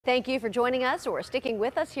Thank you for joining us or sticking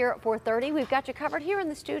with us here at 4:30. We've got you covered here in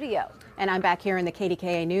the studio. And I'm back here in the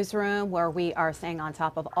KDKA newsroom where we are staying on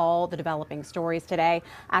top of all the developing stories today.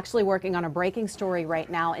 Actually working on a breaking story right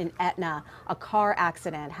now in Etna. A car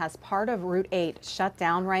accident has part of Route 8 shut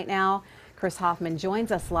down right now. Chris Hoffman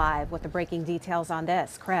joins us live with the breaking details on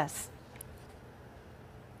this. Chris.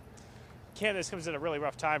 This comes at a really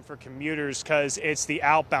rough time for commuters because it's the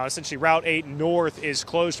outbound. Essentially, Route 8 North is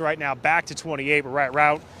closed right now back to 28. We're at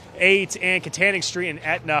Route 8 and Katanning Street in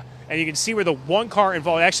Etna, and you can see where the one car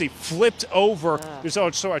involved actually flipped over. There's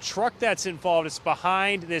also a truck that's involved. It's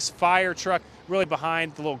behind this fire truck, really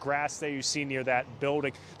behind the little grass that you see near that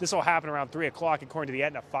building. This all happened around 3 o'clock, according to the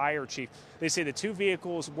Etna fire chief. They say the two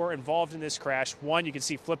vehicles were involved in this crash. One, you can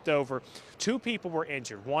see, flipped over. Two people were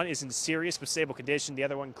injured. One is in serious but stable condition. The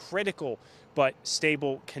other one, critical but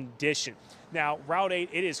stable condition. Now, Route 8,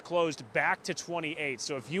 it is closed back to 28.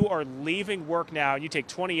 So if you are leaving work now and you take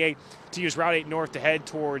 28 to use Route 8 North to head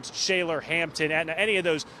towards Shaler, Hampton, Etna, any of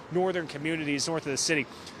those northern communities north of the city,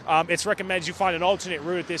 it's recommended you find an alternate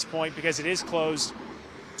route at this point because it is closed.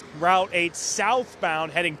 Route 8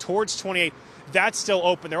 southbound heading towards 28, that's still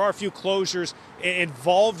open. There are a few closures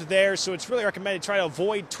involved there, so it's really recommended try to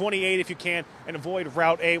avoid 28 if you can and avoid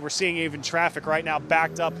Route 8. We're seeing even traffic right now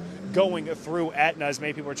backed up going through Etna as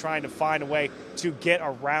many people are trying to find a way to get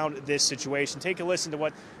around this situation. Take a listen to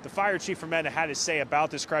what the fire chief from Etna had to say about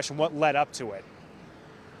this crash and what led up to it.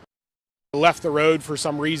 Left the road for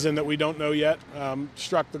some reason that we don't know yet,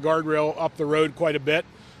 struck the guardrail up the road quite a bit,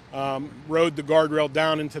 rode the guardrail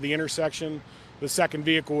down into the intersection. The second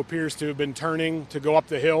vehicle appears to have been turning to go up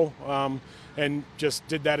the hill and just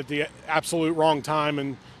did that at the absolute wrong time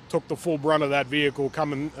and took the full brunt of that vehicle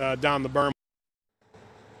coming down the berm.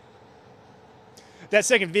 That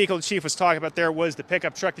second vehicle the chief was talking about there was the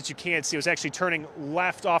pickup truck that you can't see. It was actually turning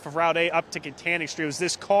left off of Route 8 up to Katanning Street. It was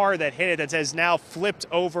this car that hit it that has now flipped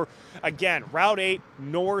over. Again, Route 8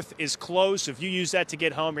 North is closed, so if you use that to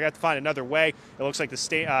get home, you're going to have to find another way. It looks like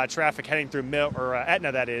the traffic heading through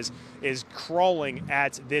Etna, that is crawling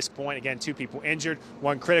at this point. Again, two people injured,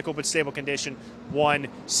 one critical but stable condition, one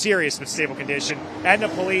serious but stable condition. Etna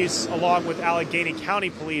police, along with Allegheny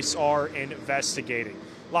County Police, are investigating.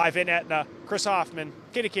 Live in Etna, Chris Hoffman,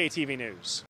 KDKA-TV News.